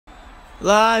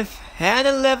Live and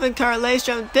in living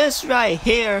correlation, this right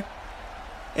here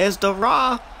is the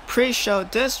Raw pre-show.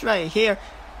 This right here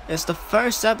is the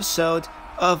first episode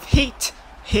of Heat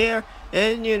here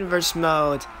in Universe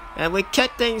Mode. And we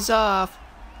kick things off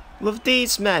with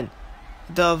these men,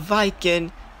 the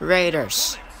Viking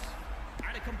Raiders.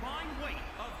 At a combined weight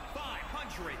of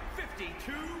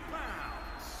 552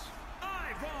 pounds,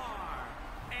 Ivar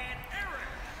and Eric,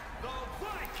 the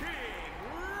Viking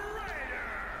Raiders.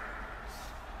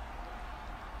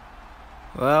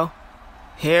 Well,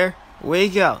 here we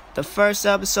go. The first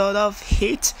episode of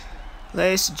Heat,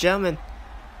 ladies and gentlemen.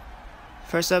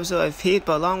 First episode of Heat,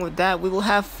 but along with that, we will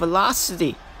have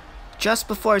Velocity just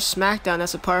before SmackDown.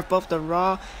 That's a part of both the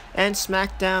Raw and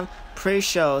SmackDown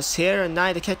pre-shows. Here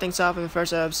tonight to kick things off in the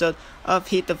first episode of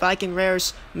Heat, the Viking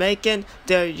Raiders making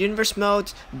their Universe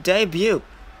Mode debut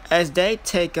as they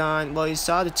take on, well, you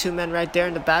saw the two men right there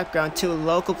in the background, two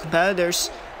local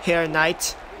competitors here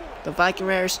tonight. The Viking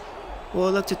Raiders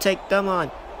will look to take them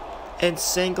on in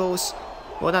singles,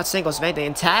 well, not singles, if anything,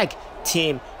 in tag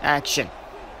team action.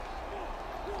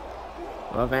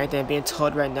 Well, if anything, I'm being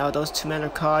told right now, those two men are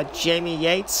called Jamie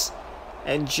Yates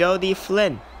and Jody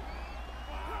Flynn.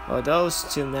 Well,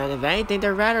 those two men, if anything,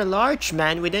 they're rather large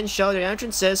men. We didn't show their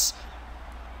entrances.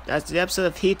 That's the episode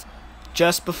of Heat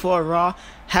just before Raw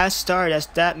has started, as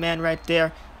that man right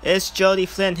there is Jody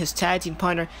Flynn. His tag team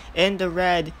partner in the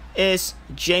red is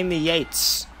Jamie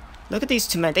Yates. Look at these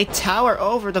two men. They tower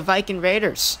over the Viking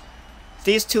Raiders.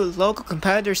 These two local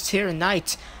competitors here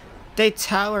tonight, they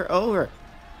tower over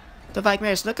the Viking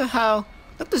Raiders. Look at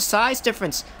the size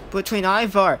difference between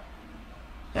Ivar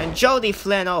and Jody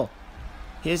Flynn. Oh,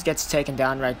 he just gets taken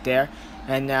down right there.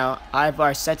 And now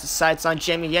Ivar sets his sights on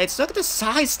Jamie Yates. Look at the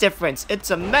size difference.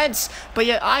 It's immense. But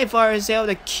yet Ivar is able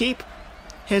to keep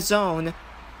his own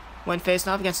when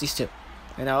facing off against these two.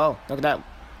 And now, oh, look at that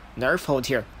nerve hold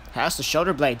here. Has the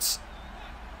shoulder blades.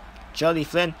 Jody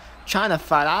Flynn trying to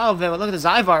fight out of it. But look at this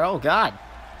Ivar. Oh, God.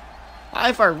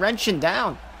 Ivar wrenching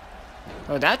down.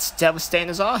 Oh, that's devastating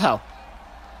as all hell.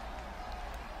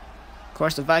 Of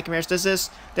course, the Viking Raiders, this is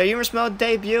their Universe Mode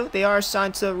debut. They are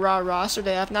assigned to the Raw roster.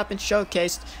 They have not been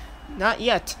showcased. Not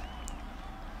yet.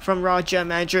 From Raw General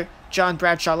Manager John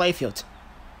Bradshaw Layfield.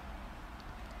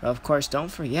 Of course, don't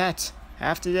forget,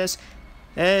 after this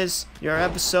is your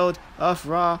episode of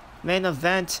Raw main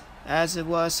event, as it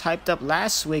was hyped up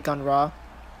last week on Raw.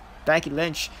 Becky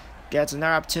Lynch gets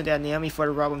another opportunity at Naomi for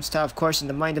the Raw Women's title. Of course, in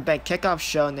the Money in the Bank kickoff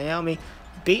show, Naomi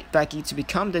beat Becky to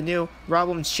become the new Raw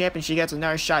Women's Champion. She gets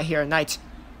another shot here tonight.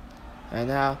 And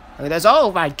now, look at this.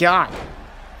 Oh my God.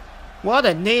 What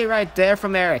a knee right there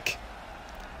from Eric.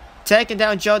 Taking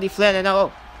down Jody Flynn. And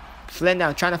oh, Flynn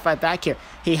now trying to fight back here.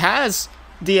 He has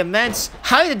the immense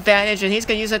height advantage, and he's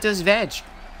going to use that to his advantage.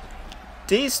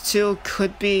 These two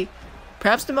could be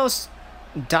perhaps the most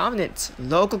dominant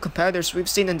local competitors we've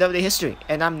seen in WWE history.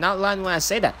 And I'm not lying when I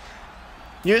say that.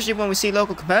 Usually when we see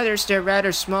local competitors, they're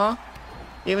rather small.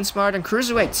 Even smaller than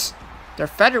cruiserweights. They're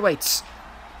featherweights.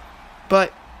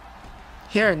 But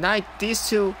here tonight, these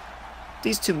two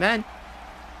men,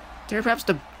 they're perhaps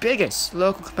the biggest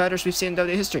local competitors we've seen in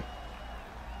WWE history.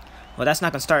 Well, that's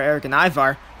not going to start Eric and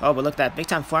Ivar. Oh, but look at that big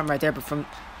time form right there, but from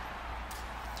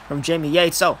Jamie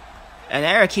Yates. Oh, and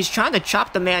Eric, he's trying to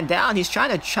chop the man down. He's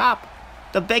trying to chop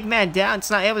the big man down. It's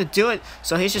not able to do it,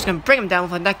 so he's just going to bring him down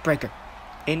with a neck breaker.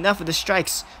 Enough of the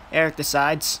strikes, Eric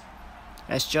decides.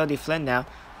 That's Jody Flynn now.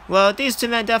 Well, these two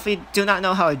men definitely do not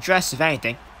know how to dress, if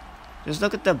anything. Just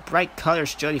look at the bright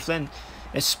colors Jody Flynn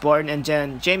is sporting, and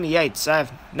then Jamie Yates, I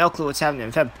have no clue what's happening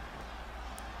with him.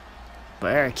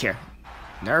 But Eric here,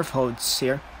 nerve holds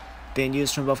here, being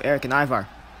used from both Eric and Ivar.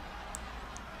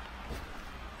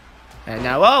 And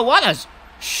now, oh, what a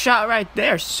shot right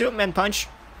there, Superman punch.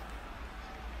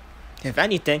 If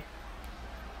anything.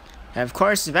 And of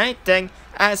course, if anything,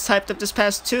 as hyped up this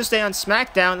past Tuesday on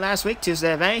SmackDown, last week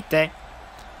Tuesday, if anything,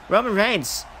 Roman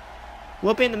Reigns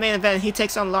will be in the main event, and he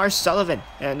takes on Lars Sullivan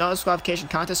in a no disqualification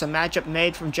contest, a matchup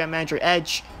made from General Manager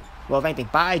Edge, well, if anything,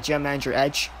 by General Manager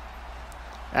Edge,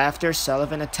 after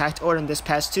Sullivan attacked Orton this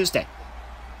past Tuesday.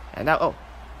 And now, oh,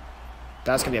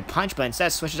 that was going to be a punch, but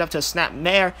instead switches up to a snap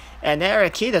mare, and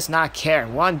Eric, he does not care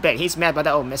one bit. He's mad about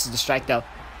that. Oh, misses the strike, though.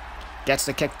 Gets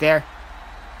the kick there.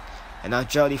 And now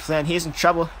Jody Flynn, he's in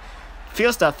trouble.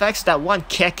 Feels the effects of that one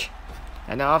kick.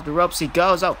 And now off the ropes he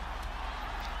goes. Oh,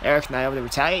 Eric's not able to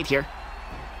retaliate here.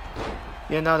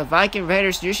 You know, the Viking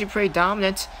Raiders usually pretty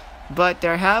dominant, but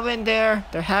they're having their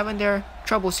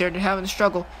troubles here. They're having a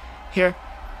struggle here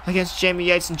against Jamie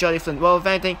Yates and Jody Flynn. Well, if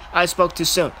anything, I spoke too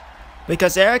soon.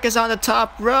 Because Eric is on the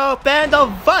top rope, and the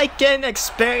Viking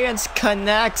experience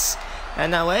connects.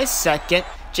 And now, wait a second.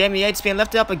 Jamie Yates being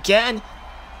lifted up again.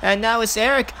 And now it's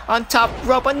Eric on top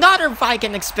rope. Another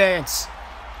Viking experience.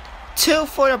 2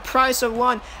 for the price of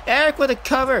 1. Eric with a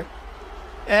cover.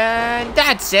 And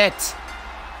that's it.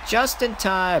 Just in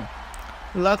time.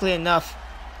 Luckily enough.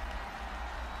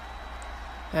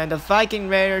 And the Viking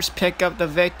Raiders pick up the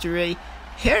victory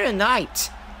here tonight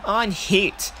on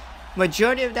Heat.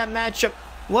 Majority of that matchup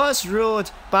was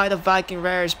ruled by the Viking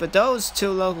Raiders, but those two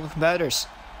local competitors,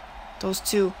 those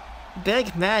two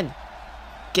big men,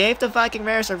 gave the Viking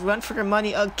Raiders a run for their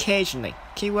money occasionally.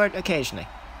 Keyword occasionally.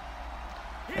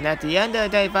 And at the end of the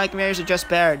day, Viking Raiders are just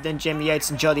better than Jimmy Yates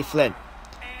and Jody Flynn.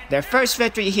 Their first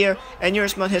victory here in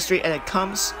Eurosmode history, and it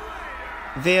comes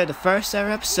via the first ever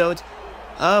episode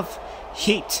of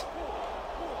Heat.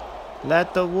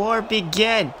 Let the war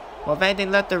begin. Well, if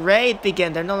anything, let the raid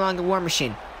begin. They're no longer War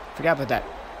Machine. Forgot about that.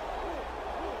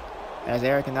 As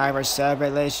Eric and I were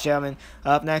celebrating, ladies and gentlemen.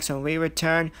 Up next, when we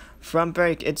return from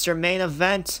break, it's your main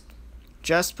event.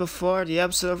 Just before the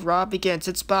episode of Raw begins,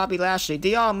 it's Bobby Lashley.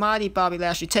 The almighty Bobby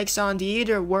Lashley takes on the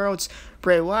Eater of Worlds,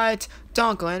 Bray Wyatt.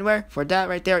 Don't go anywhere, for that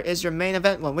right there is your main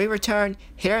event when we return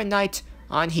here tonight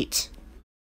on Heat.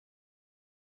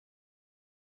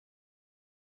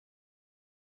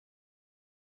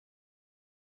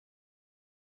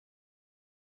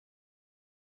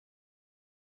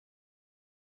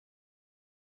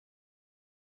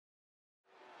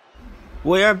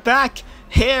 We are back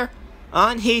here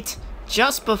on Heat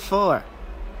just before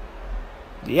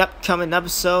the upcoming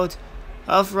episode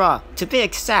of Raw. To be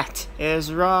exact, it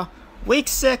is Raw Week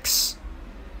 6,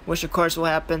 which of course will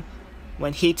happen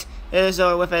when Heat is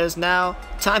over with. It is now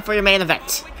time for your main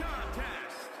event.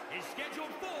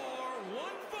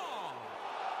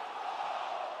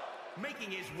 Making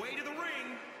his way to the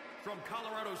ring from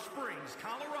Colorado Springs,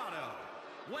 Colorado,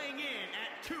 weighing in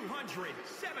at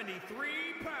 273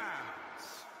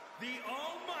 pounds, the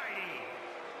almighty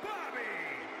Bobby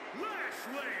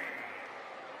Lashley.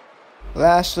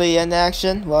 Lashley in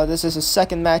action. Well, this is his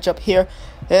second matchup here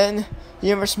in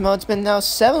Universe Mode. It's been now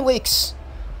 7 weeks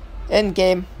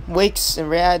in-game weeks. In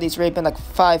reality, it's really been like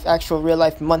 5 actual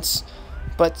real-life months.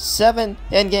 But 7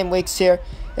 in-game weeks here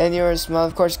in Universe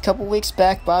Mode. Of course, a couple weeks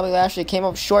back, Bobby Lashley came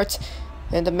up short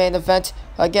in the main event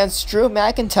against Drew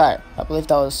McIntyre. I believe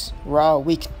that was Raw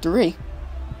Week 3.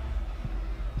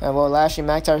 And well, Lashley and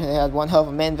McIntyre had one hell of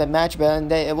a main event match,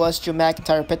 but it was Drew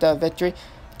McIntyre who picked up a victory,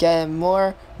 getting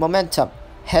more momentum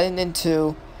heading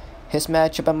into his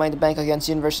matchup at Money in the Bank against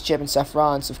Universal Champion Seth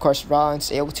Rollins. Of course,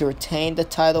 Rollins able to retain the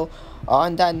title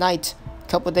on that night a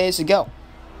couple days ago.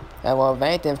 And well, if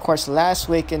anything, of course, last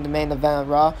week in the main event of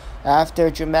Raw, after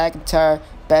Drew McIntyre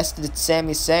bested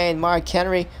Sami Zayn, Mark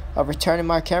Henry, a returning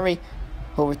Mark Henry,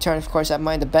 who returned, of course, at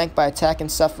Money in the Bank by attacking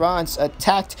Seth Rollins,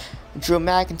 attacked Drew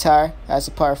McIntyre as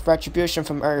a part of retribution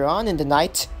from earlier on in the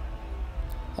night.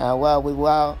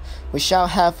 We shall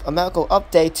have a medical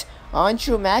update on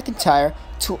Drew McIntyre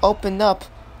to open up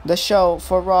the show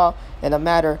for Raw in a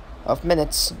matter of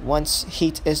minutes once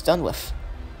Heat is done with.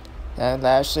 And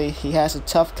Lashley, he has a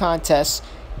tough contest,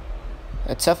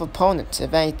 a tough opponent,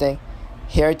 if anything,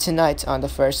 here tonight on the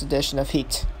first edition of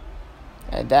Heat.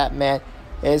 And that man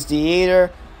is the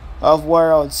Eater of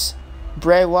Worlds,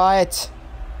 Bray Wyatt,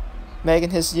 making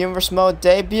his Universe Mode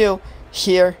debut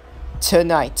here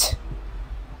tonight.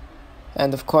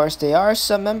 And of course, there are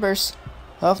some members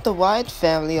of the Wyatt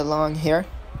family along here.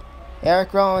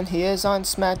 Eric Rowan, he is on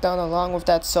SmackDown along with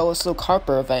that soloist Luke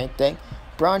Harper, if anything.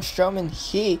 Braun Strowman,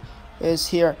 he is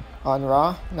here on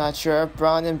Raw. Not sure if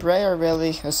Braun and Bray are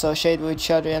really associated with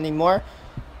each other anymore.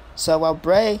 So while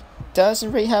Bray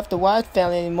doesn't really have the Wyatt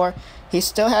family anymore, he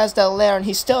still has that lair and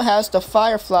he still has the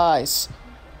Fireflies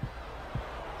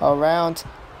around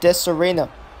this arena.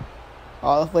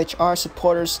 All of which are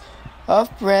supporters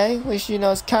of Bray, which, you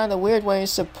know, is kind of weird when he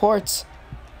supports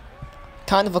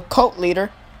kind of a cult leader.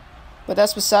 But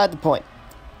that's beside the point.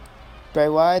 Bray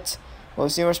Wyatt, well,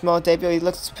 his Universe Mode debut, he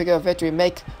looks to pick up a victory,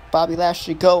 make Bobby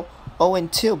Lashley go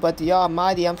 0-2. But the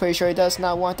Almighty, I'm pretty sure he does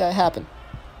not want that to happen.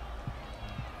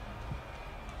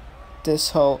 This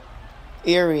whole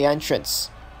eerie entrance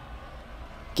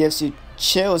gives you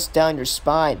chills down your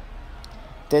spine.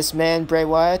 This man, Bray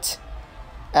Wyatt,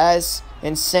 as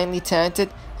insanely talented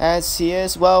as he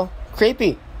is, well,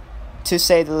 creepy, to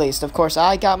say the least. Of course,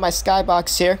 I got my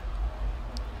skybox here,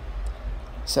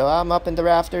 so I'm up in the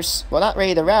rafters. Well, not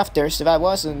really the rafters. If I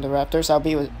was in the rafters, I'll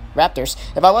be with Raptors.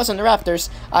 If I was in the rafters,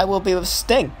 I will be with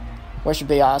Sting, which would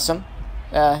be awesome.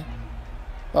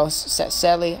 Well,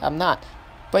 sadly, I'm not.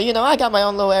 But, you know, I got my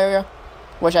own little area,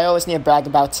 which I always need to brag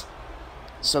about.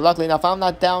 So, luckily enough, I'm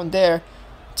not down there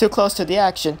too close to the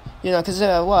action. You know, because if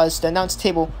I was, the announce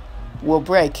table will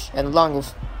break, and along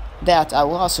with that, I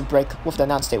will also break with the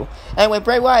announce table. Anyway,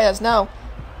 Bray Wyatt is now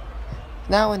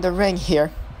in the ring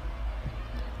here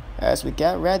as we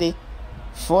get ready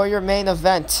for your main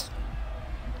event.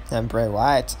 And Bray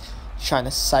Wyatt trying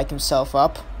to psych himself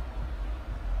up.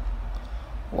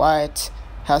 Wyatt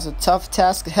has a tough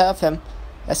task ahead of him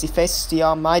as he faces the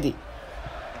Almighty.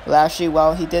 Lashley,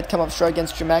 while he did come up short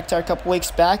against Drew McIntyre a couple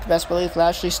weeks back, best believe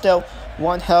Lashley still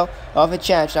one hell of a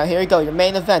challenge. Now here you go, your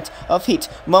main event of Heat.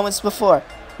 Moments before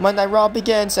Monday Night Raw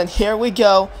begins, and here we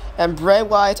go. And Bray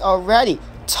Wyatt already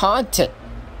taunted.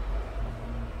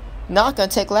 Not going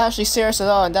to take Lashley serious at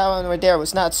all, and that one right there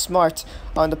was not smart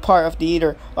on the part of the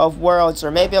Eater of Worlds,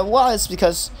 or maybe it was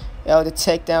because to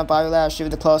take down Bobby Lashley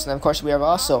with the close. And of course we have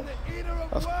also,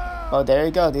 oh there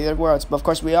you go, the Eater of Worlds. But of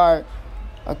course we are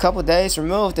a couple days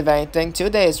removed, if anything, 2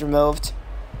 days removed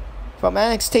from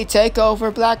NXT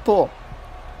TakeOver Blackpool.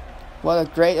 What a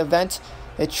great event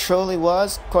it truly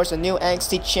was. Of course, a new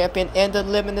NXT champion in the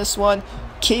Limitless one,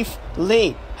 Keith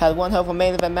Lee, had one hell of a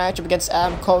main event matchup against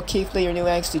Adam Cole. Keith Lee, your new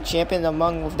NXT champion,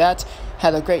 among with that,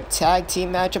 had a great tag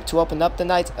team matchup to open up the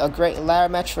night. A great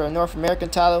ladder match for a North American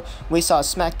title. We saw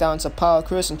SmackDown's Apollo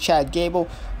Crews and Chad Gable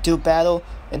do battle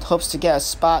in hopes to get a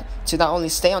spot to not only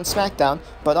stay on SmackDown,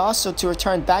 but also to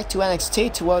return back to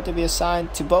NXT to what to be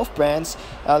assigned to both brands.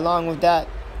 Along with that,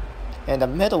 in the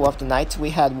middle of the night,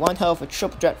 we had one hell of a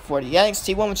triple threat for the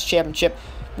NXT Women's Championship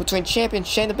between champion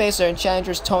Shayna Baszler and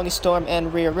challengers Toni Storm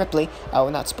and Rhea Ripley. I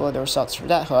will not spoil the results for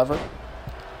that, however.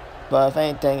 But if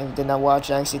anything, if you did not watch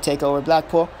NXT TakeOver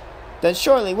Blackpool, then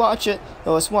surely watch it. It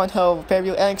was one hell of a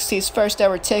pay-per-view, NXT's first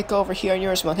ever takeover here in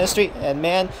Eurosmith history, and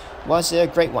man, was it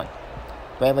a great one.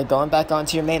 But anyway, going back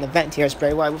onto your main event, here's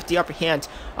Bray Wyatt with the upper hand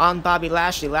on Bobby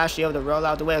Lashley. Lashley able to roll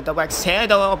out the way of the X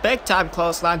handle, a big time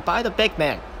clothesline by the big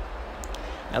man.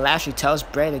 And Lashley tells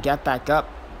Bray to get back up.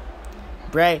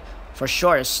 Bray, for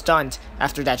sure, is stunned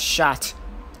after that shot.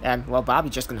 And, well,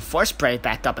 Bobby's just going to force Bray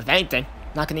back up, if anything.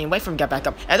 Not going to even wait for him to get back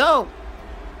up. And, oh!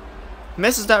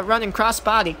 Misses that running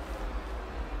crossbody.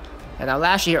 And now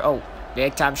Lashley here, oh,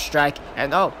 big time strike.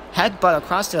 And, oh, headbutt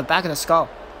across to the back of the skull.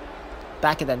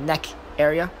 Back of the neck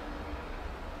area.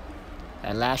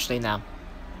 And Lashley now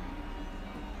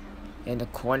in the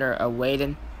corner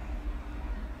awaiting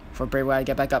for Bray Wyatt to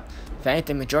get back up. If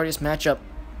anything, majority of this matchup,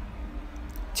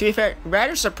 to be fair,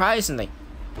 rather surprisingly,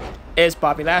 is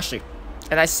Bobby Lashley.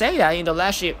 And I say that, you know,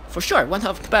 Lashley, for sure, one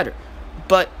hell of a competitor.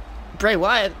 But Bray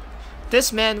Wyatt,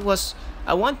 this man was,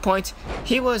 at one point,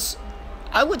 he was,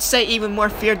 I would say, even more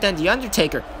feared than The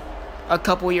Undertaker a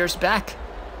couple years back.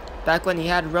 Back when he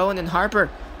had Rowan and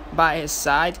Harper by his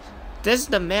side. This is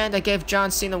the man that gave John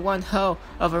Cena one hell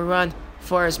of a run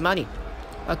for his money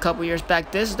a couple years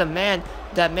back. This is the man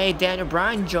that made Daniel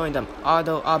Bryan join them,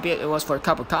 although albeit it was for a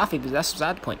cup of coffee, but that's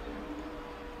beside the point.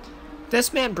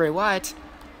 This man, Bray Wyatt,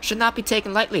 should not be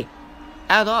taken lightly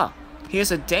at all. He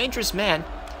is a dangerous man,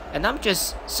 and I'm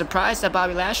just surprised that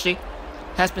Bobby Lashley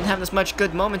has been having as much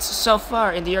good moments so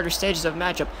far in the early stages of the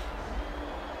matchup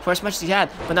for as much as he had.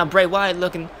 But now Bray Wyatt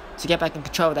looking to get back in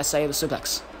control of that Sailor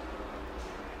suplex.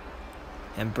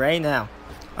 And Bray now,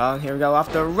 oh, here we go,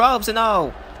 off the ropes, and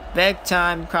oh, big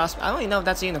time cross. I don't even know if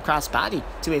that's even a crossbody,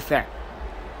 to be fair.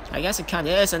 I guess it kind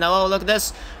of is. And oh, look at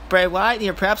this. Bray Wyatt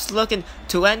here perhaps looking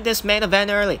to end this main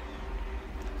event early.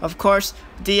 Of course,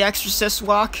 the Exorcist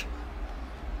walk.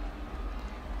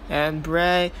 And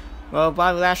Bray, well,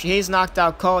 Bobby Lashley, he's knocked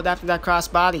out cold after that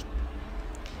crossbody.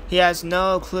 He has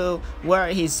no clue where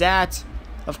he's at.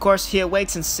 Of course, he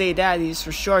awakes and see that. He's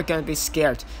for sure going to be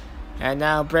scared. And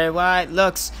now Bray Wyatt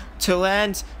looks to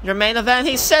end your main event.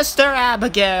 He's Sister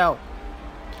Abigail.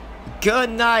 Good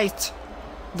night,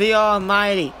 the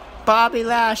Almighty. Bobby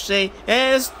Lashley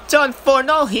is done for.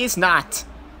 No, he's not.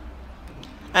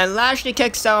 And Lashley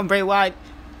kicks out, and Bray Wyatt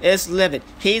is livid.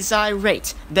 He's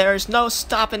irate. There is no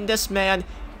stopping this man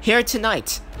here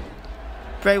tonight.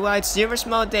 Bray Wyatt's Universe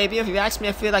Mode debut. If you ask me,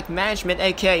 I feel like management,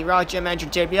 aka Raw General Manager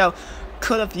JBL,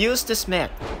 could have used this man.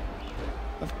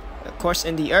 Of course,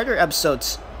 in the earlier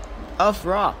episodes of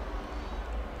Raw.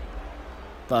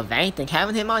 But if anything,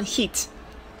 having him on Heat,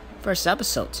 first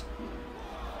episode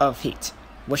of Heat,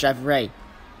 which I've already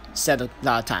said a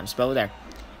lot of times, but over there.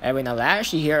 And we know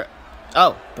Lashley here,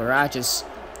 oh, barrages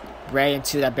Bray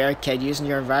into that barricade, using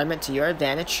your environment to your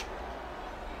advantage.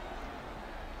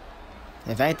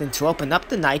 If anything, to open up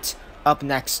the night, up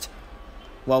next,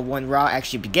 well, when Raw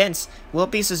actually begins, will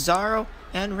be Cesaro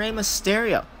and Rey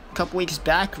Mysterio. A couple weeks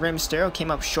back, Rey Mysterio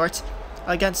came up short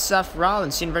against Seth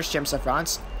Rollins, Universal Champion Seth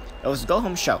Rollins. It was a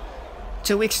go-home show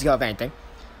 2 weeks ago, if anything,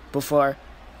 before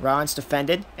Rollins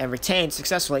defended and retained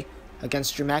successfully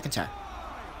against Drew McIntyre.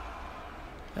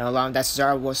 And along that,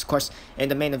 Cesaro was, of course, in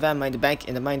the main event, Money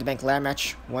in the Money in the Bank ladder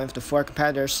match. One of the 4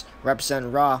 competitors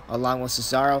representing Raw, along with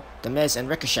Cesaro, The Miz, and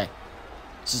Ricochet.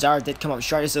 Cesaro did come up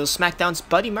short as it was SmackDown's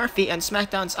Buddy Murphy and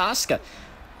SmackDown's Asuka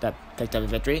that picked up a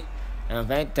victory. And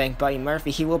if anything, Buddy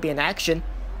Murphy, he will be in action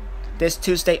this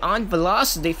Tuesday on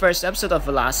Velocity, first episode of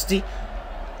Velocity.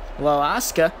 Well,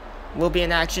 Asuka will be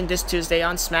in action this Tuesday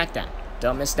on SmackDown.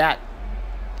 Don't miss that.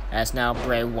 As now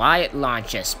Bray Wyatt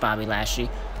launches Bobby Lashley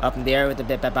up in the air with a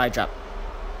bit bye drop.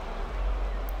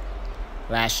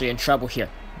 Lashley in trouble here.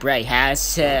 Bray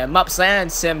has him up,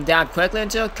 slams him down quickly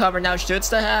into a cover. Now shoots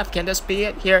the half. Can this be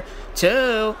it here?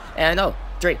 2 and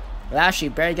 3. Lashley,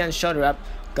 Bray getting shoulder up.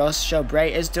 Goes to show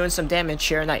Bray is doing some damage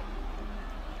here tonight.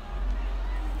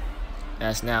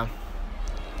 As now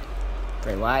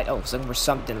Bray Wyatt, was looking for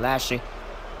something. Lashley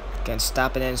can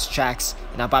stop it in his tracks.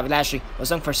 And now Bobby Lashley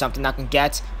was looking for something, not gonna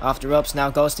get off the ropes. Now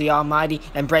goes the Almighty,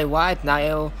 and Bray Wyatt not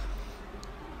able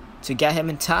to get him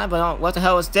in time. But what the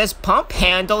hell is this? Pump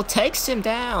handle takes him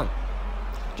down.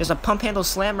 Just a pump handle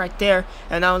slam right there,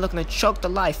 and now looking to choke the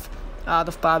life out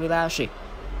of Bobby Lashley.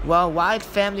 Well, Wyatt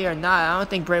family or not, I don't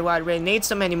think Bray Wyatt really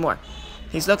needs him anymore.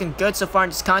 He's looking good so far in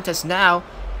this contest now.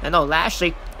 And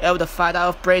Lashley able to fight out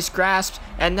of Bray's grasp,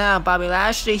 and now Bobby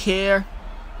Lashley here.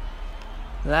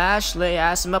 Lashley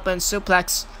has him up in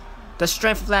suplex. The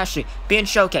strength of Lashley being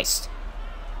showcased.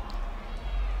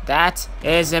 That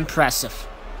is impressive.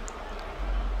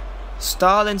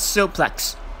 Stalling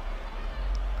suplex.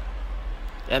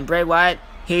 And Bray Wyatt,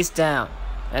 he's down.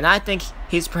 And I think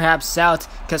he's perhaps out,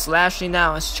 because Lashley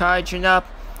now is charging up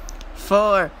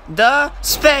for the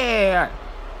spear.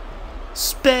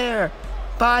 Spear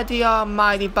by the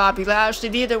almighty Bobby Lashley.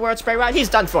 The other words, Bray Wyatt, he's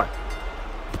done for.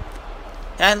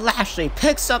 And Lashley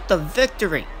picks up the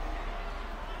victory.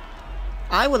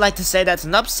 I would like to say that's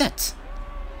an upset.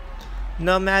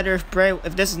 No matter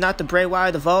if this is not the Bray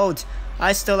Wyatt of old,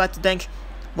 I still like to think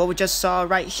what we just saw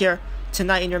right here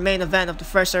tonight in your main event of the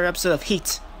first ever episode of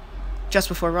Heat, just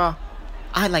before Raw.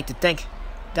 I'd like to think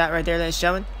that right there, ladies and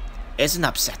gentlemen, is an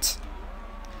upset.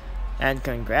 And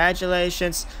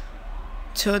congratulations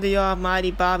to the almighty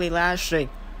Bobby Lashley.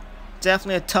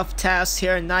 Definitely a tough task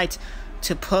here tonight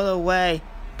to pull away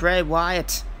Bray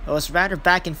Wyatt. It was rather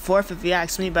back and forth if you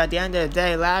ask me, but at the end of the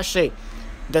day, Lashley,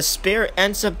 the spear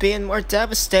ends up being more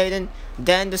devastating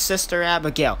than the sister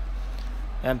Abigail.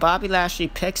 And Bobby Lashley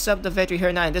picks up the victory here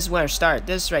tonight. This is where it started.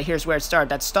 This right here is where it started.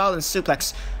 That stalling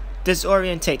suplex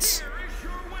disorientates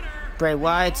Bray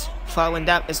Wyatt. Following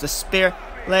that is the spear.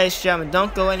 Ladies and gentlemen,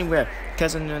 don't go anywhere,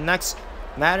 because in the next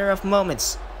matter of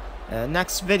moments, the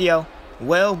next video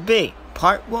will be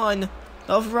part 1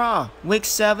 of Raw Week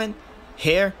 7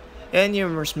 here in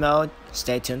Universe Mode.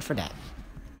 Stay tuned for that.